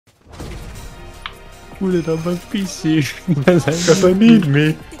put it on my PC. Because I need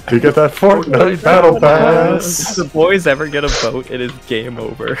me to get that Fortnite Battle Pass. If the boys ever get a vote, it is game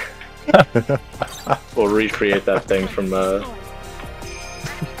over. We'll recreate that thing from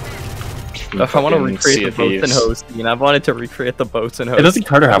If I want to recreate the boats and host scene, I wanted to recreate the boats and host. Hey, doesn't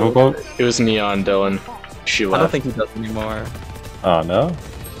Carter have a boat? It was Neon, Dylan. She left. I don't think he does anymore. Oh no.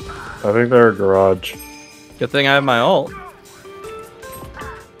 I think they're a garage. Good thing I have my ult.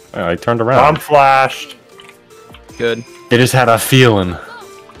 Oh, I turned around. I'm flashed. Good. They just had a feeling.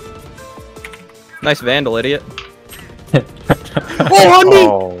 Nice vandal, idiot. Oh, on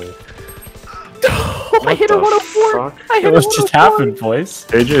me! I hit a 104. I hit a What just happened, boys?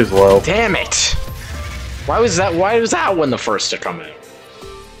 AJ is low. Damn it! Why was that one the first to come in?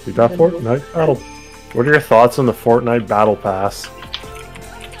 You got Fortnite Battle. What are your thoughts on the Fortnite Battle Pass?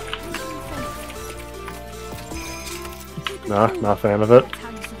 Nah, not a fan of it.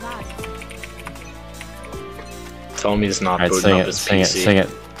 Tell me he's not Alright, booting sing up it, his sing it, PC. sing it.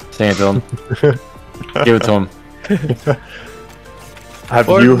 Sing it to him. Give it to him. Have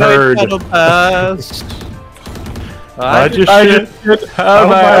you heard? Pass. I just shit Have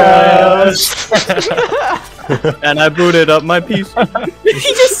my ass. And I booted up my PC. He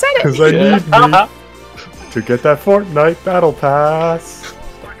just said it. Because I need me to get that Fortnite Battle Pass.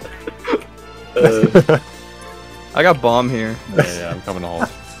 I got bomb here. Yeah, I'm coming home.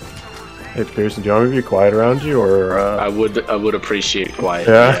 Hey Pearson, do you want me to be quiet around you, or I would appreciate quiet.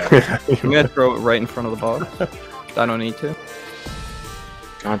 yeah? I'm gonna throw it right in front of the box. I don't need to.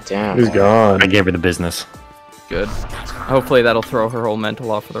 God damn. He's gone. I gave her the business. Good. Hopefully that'll throw her whole mental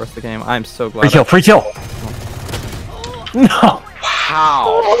off for the rest of the game. I'm so glad. Free kill, free kill! No! How?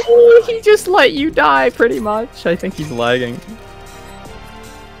 Oh, he just let you die, pretty much. I think he's lagging.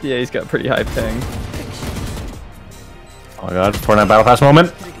 Yeah, he's got pretty high ping. Oh my god, Fortnite Battle Pass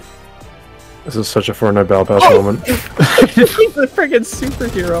moment. This is such a Fortnite Battle Pass moment. He's a friggin'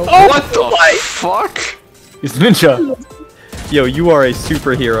 superhero. Oh, what the fuck? He's ninja. Yo, you are a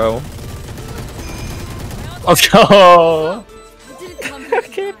superhero. Let's go! I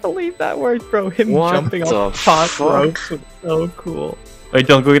can't believe that word, bro. Him What jumping the off top fuck? ropes was so cool. Wait,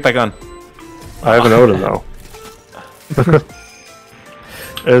 don't go get that gun. I have an Odin though.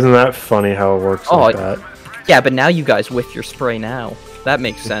 Isn't that funny how it works like that? Yeah, but now you guys whiff your spray now. That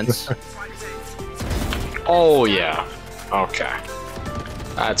makes sense. Oh yeah. Okay.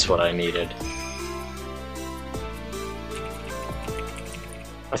 That's what I needed.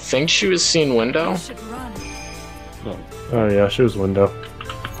 I think she was seeing window. Oh yeah, she was window.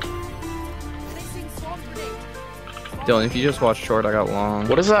 Dylan, if you just watch short, I got long.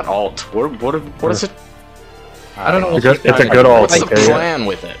 What is that alt? What is it? I don't know. It's a good ult. What's the okay? plan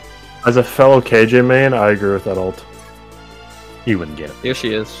with it? As a fellow KJ main, I agree with that ult. You wouldn't get it. Here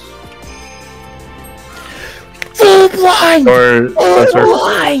she is. Full blind! Or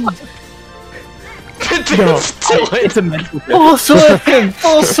blind! It's a mental Full swing!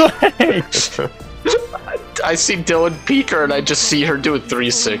 Full swing! I see Dylan peek her and I just see her do a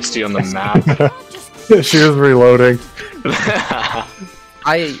 360 on the map. she was reloading.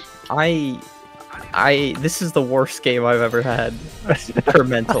 This is the worst game I've ever had for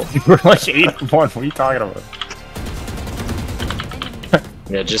mental. We're like 8-1, what are you talking about?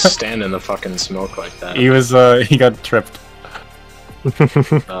 Yeah, just stand in the fucking smoke like that. He was, he got tripped.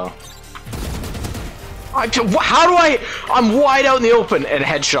 Oh. How do I'm wide out in the open and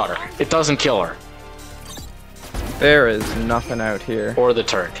headshot her. It doesn't kill her. There is nothing out here. Or the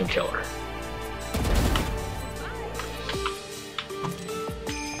turret can kill her.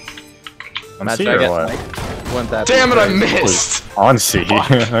 On Match, C I or guess, what? Mike, went that Damn it, I crazy. missed! On C.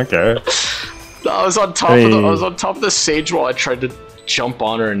 Okay. I was on top of the sage wall. I tried to jump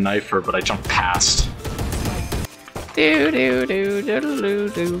on her and knife her, but I jumped past. Do do do do do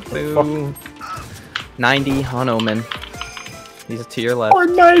do do. 90 Hanoman. He's to your left.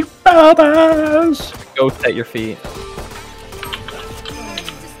 Fortnite Battle Pass! Ghost at your feet.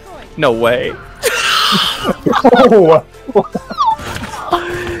 No way. Oh,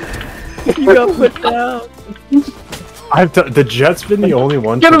 You got put down. the Jet's been the only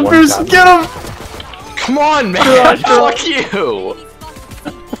one. Get him, Pearson! Get him! Come on, man! Fuck you!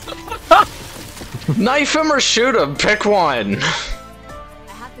 Knife him or shoot him. Pick one.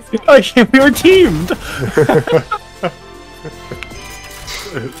 We were teamed!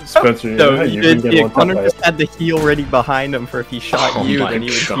 Spencer, No, you you can did. get one Connor tap just had the heal ready behind him for if he shot Oh you, my then he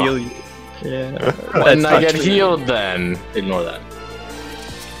would God. heal you. Yeah. When That's I not get true. healed, then ignore that.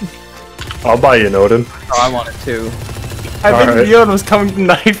 I'll buy you an Odin. Oh, I want it too. I think Alright. Leon was coming to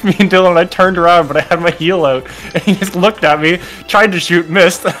knife me and Dylan, and I turned around, but I had my heel out, and he just looked at me, tried to shoot,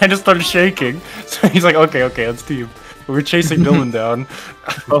 missed, and I just started shaking. So he's like, okay, let's team. We were chasing Dylan down.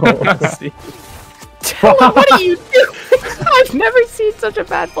 Dylan, what are you doing? I've never seen such a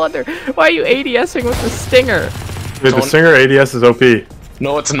bad blunder. Why are you ADSing with the stinger? Dude, the Stinger ADS is OP.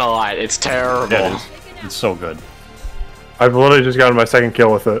 No, it's not. It's terrible. Yeah, it is. It's so good. I've literally just gotten my second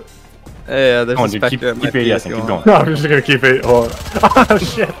kill with it. Yeah, there's Come on, a dude, keep spectre at my ADSing, keep going. No, I'm just gonna keep it. Hold on. Oh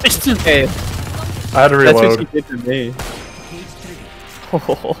shit! Hey, I had to that's what reload. she did to me.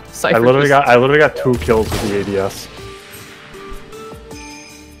 Oh, I Cypher literally just- got 2 kills with the ADS.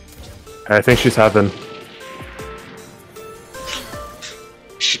 I think she's having.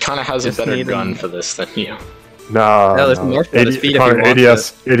 She kind of has a Just better need gun him. for this than you. Nah. No, there's more for his feet if Connor, he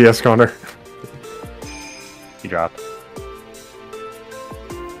wants ADS, Connor. He dropped.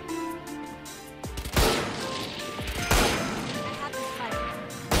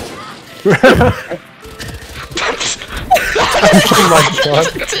 Oh my god.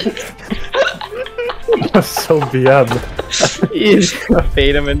 That's so BM. He's gonna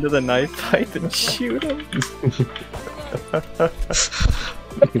fade him into the knife fight and shoot him.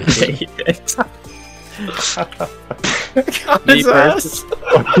 Hate it. His ass.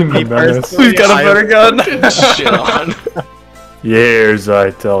 Fucking menace. Who's got a better gun? Shit on. Years,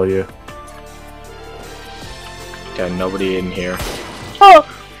 I tell you. Okay, nobody in here.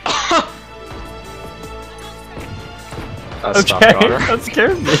 That's not Okay, Connor. that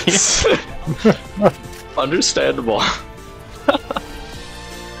scared me. Understandable.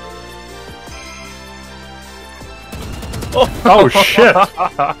 Oh shit!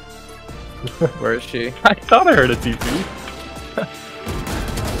 Where is she? I thought I heard a TP.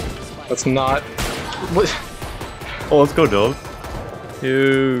 That's not. What? Oh, let's go, Dylan.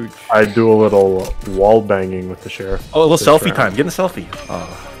 Huge. I do a little wall banging with the sheriff. Oh, a little This selfie round. time. Get in the selfie.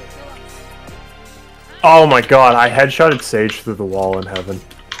 Oh my god, I headshotted Sage through the wall in heaven.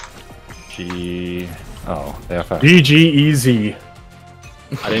 G. Oh, they have fast. GG easy.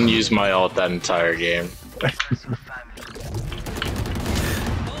 I didn't use my ult that entire game.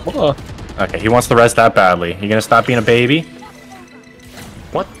 Okay, he wants the rest that badly. You gonna stop being a baby?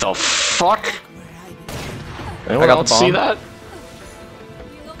 What the fuck? Anyone got the else see bomb. that?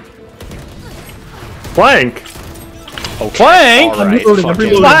 Blank! Oh, Plank! Alright, fucking-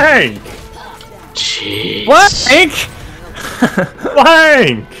 Blank! Jeez. Plank!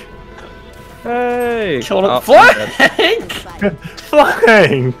 Blank! Hey! Killed him. Oh, Plank!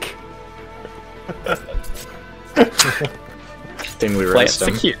 Blank! Think we Play it rest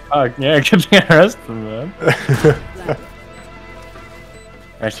him. secure. Yeah, get me arrested, man.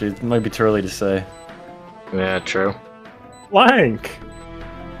 Actually, it might be too early to say. Yeah, true. Blank!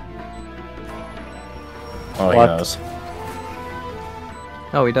 Oh, he What? knows.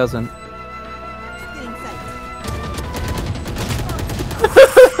 No, he doesn't.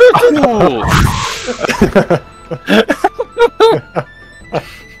 Ooh.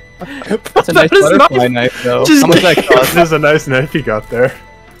 That's a nice That is butterfly nice. knife, though. Just How much that cost? This is a nice knife you got there.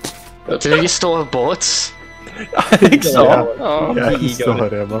 Did he still have bullets? I think so. Yeah. Oh. Yeah, he he still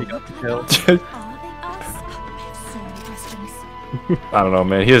got had ammo. He got the kill. I don't know,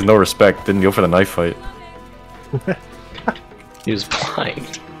 man. He has no respect. Didn't go for the knife fight. He was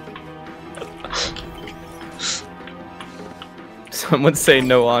blind. Someone say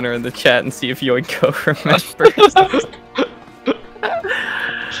no honor in the chat and see if Yoinko remembers.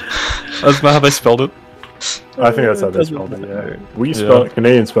 That's not how they spelled it. I think that's how they Doesn't spelled it, yeah. matter. We spell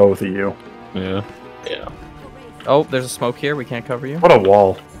Canadian spell with a U. Yeah. Yeah. Oh, there's a smoke here. We can't cover you. What a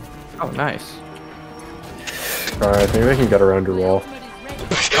wall. Oh, nice. Alright, I think they can get around your wall.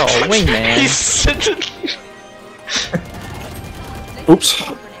 Oh, wingman. He's sitting. Oops.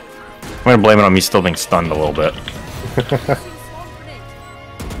 I'm gonna blame it on me still being stunned a little bit.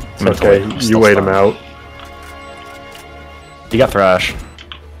 It's okay, you wait him out. You got Thrash.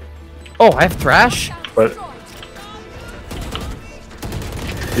 Oh, I have Thrash? But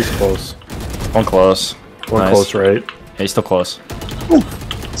he's close. One close. One Nice. close, right? Yeah, he's still close.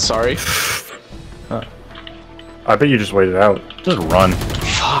 Sorry. I bet you just waited out. Just run.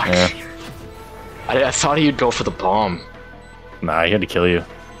 Fuck. Yeah. I thought he'd go for the bomb. Nah, he had to kill you.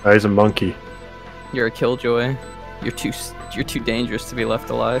 Oh, he's a monkey. You're a killjoy. You're too dangerous to be left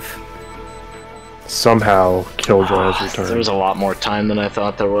alive. Somehow Killjoy has There was returned. a lot more time than I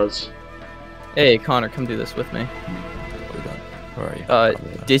thought there was. Hey, Connor, come do this with me. Where are you?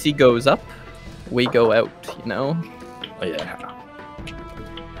 Dizzy goes up, we go out, you know? Oh, yeah.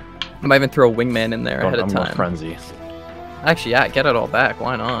 I might even throw a wingman in there ahead I'm of going time. frenzy. Actually, yeah, get it all back.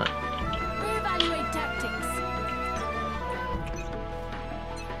 Why not? Reevaluate tactics.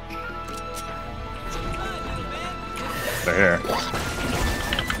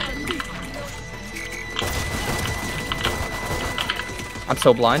 I'm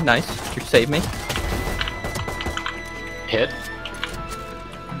so blind. Nice. You saved me. Hit.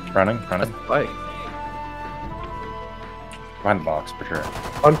 Running. Fight. Behind the box, for sure.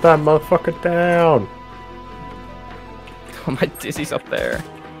 Hunt that motherfucker down. Oh, my Dizzy's up there.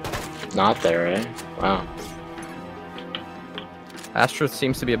 Not there, eh? Wow. Astra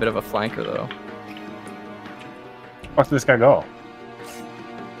seems to be a bit of a flanker, though. Where did this guy go?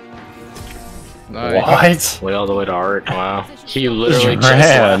 Nice. What? Way all the way to art. Wow. He literally just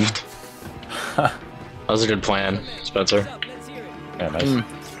ran. left. That was a good plan, Spencer. Yeah, nice.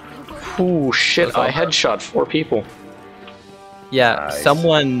 Ooh, shit. I headshot 4 people. Yeah, Nice.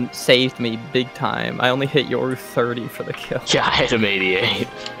 someone saved me big time. I only hit Yoru 30 for the kill. Yeah, I hit him 88.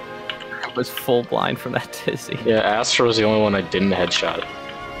 I was full blind from that Dizzy. Yeah, Astra was the only one I didn't headshot.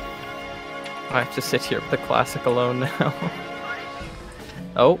 I have to sit here with the classic alone now.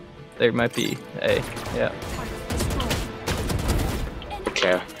 Oh, there might be a, yeah.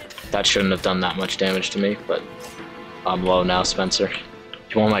 Okay, that shouldn't have done that much damage to me, but I'm low now, Spencer.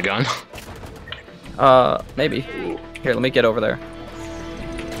 You want my gun? Maybe. Here, let me get over there.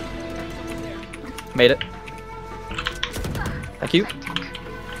 Made it. Thank you.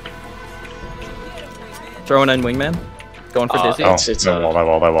 Throwing in wingman. Going for Dizzy. Oh, It's I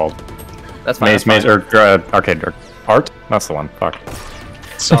walled. That's fine. Maze, that's or arcade, or art? That's the one. Fuck.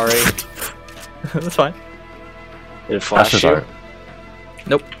 Sorry. fine. That's fine. Did it flash That's you? art.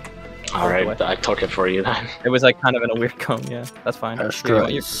 Nope. Alright, I took it for you then. It was like kind of in a weird cone, yeah. That's fine. Astra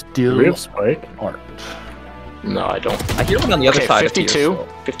You is Do we have still Spike? art. No, I don't. I hear one on the other Okay, side 52. of here,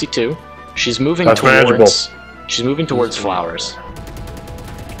 52. She's moving That's manageable. towards... She's moving towards flowers.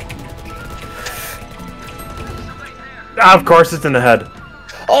 Ah, of course it's in the head.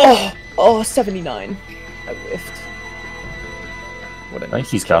 Oh, 79. I whiffed. What a I think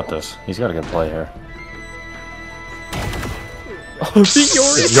he's got this. He's got a good play here. Oh,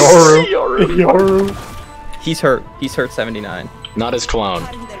 Yoru. Yoru. He's hurt. He's hurt 79. Not his clone.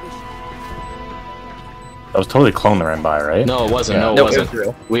 That was totally clone that ran by, right? No, it wasn't. Yeah. No, it No, it wasn't. was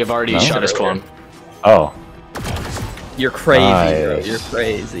real. We have already No? shot his clone. Oh. You're crazy, bro. Nice. You're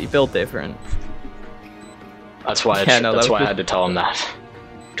crazy. Built different. That's why. Yeah, no, that's that why I was had to tell him that.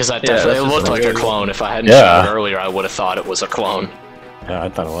 Because that Yeah, definitely that's just looked like a weird. clone. If I hadn't Yeah. shot it earlier, I would have thought it was a clone. Yeah, I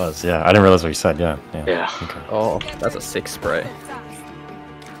thought it was. Yeah, I didn't realize what you said. Yeah. Yeah. Okay. Oh, that's a 6 spray.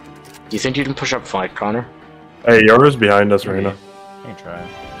 Do you think you can push up flank, Connor? Hey, Yoru's behind us, Rena. I can try.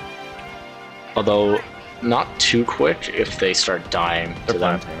 Although, not too quick if they start dying to They're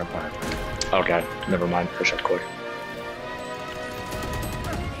them. planting. Okay, never mind. Push up quick.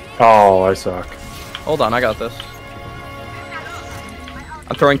 Oh, I suck. Hold on, I got this.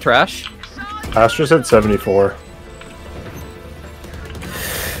 I'm throwing trash. Astra's at 74.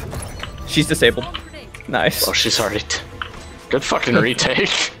 She's disabled. Nice. Oh, she's already... Good fucking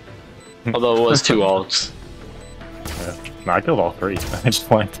retake. Although it was 2 ults. No, I killed all 3. I just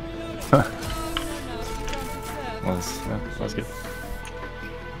flanked. That was good.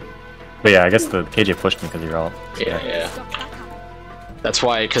 But yeah, I guess the KJ pushed me because you're all. Yeah. That's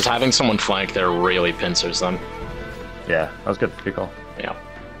why, because having someone flank there really pincers them. Yeah, that was good. Good call. Yeah.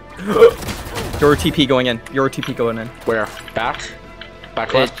 Your TP going in. Your TP going in. Where? Back?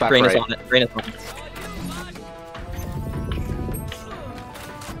 Back left, back Drain right. is on it. Drain is on it.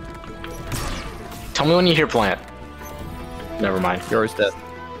 Tell me when you hear plant. Never mind. Yours dead.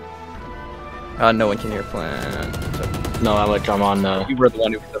 No one can hear plant. No, I'm on, You were the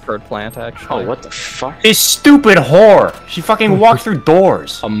one who preferred plant, actually. Oh, what the fuck? This stupid whore! She fucking walked through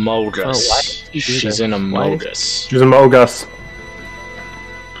doors! Amogus. Oh, why did you do She's this? in Why? Amogus. She's a Mogus.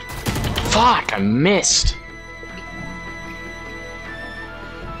 Fuck, I missed.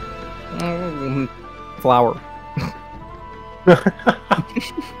 Flower.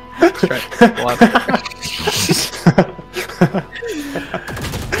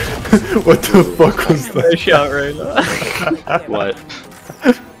 What the fuck was that? Nice shot right now. What?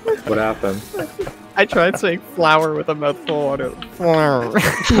 What happened? I tried saying flower with a mouthful of water. Flower.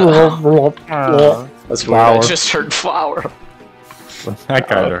 That's Flower. weird. I just heard flower. I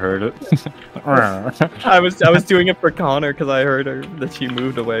kinda heard it. I was doing it for Connor because I heard her that she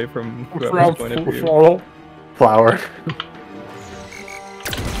moved away from whoever's point of view. Flower.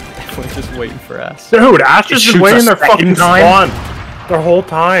 Definitely just waiting for us. Dude, Astra's It been waiting shoots their a second fucking time. spawn their whole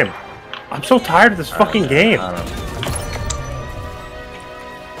time. I'm so tired of this fucking game. I don't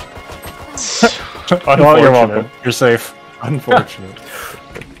know. Well, you're welcome. Unfortunate. You're safe. Unfortunate.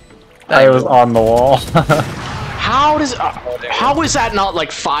 I was on the wall. How does... how is that not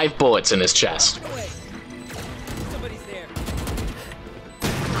like 5 bullets in his chest?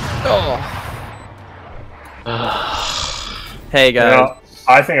 Hey guys,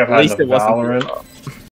 I think I've At had least the it wasn't. Valorant.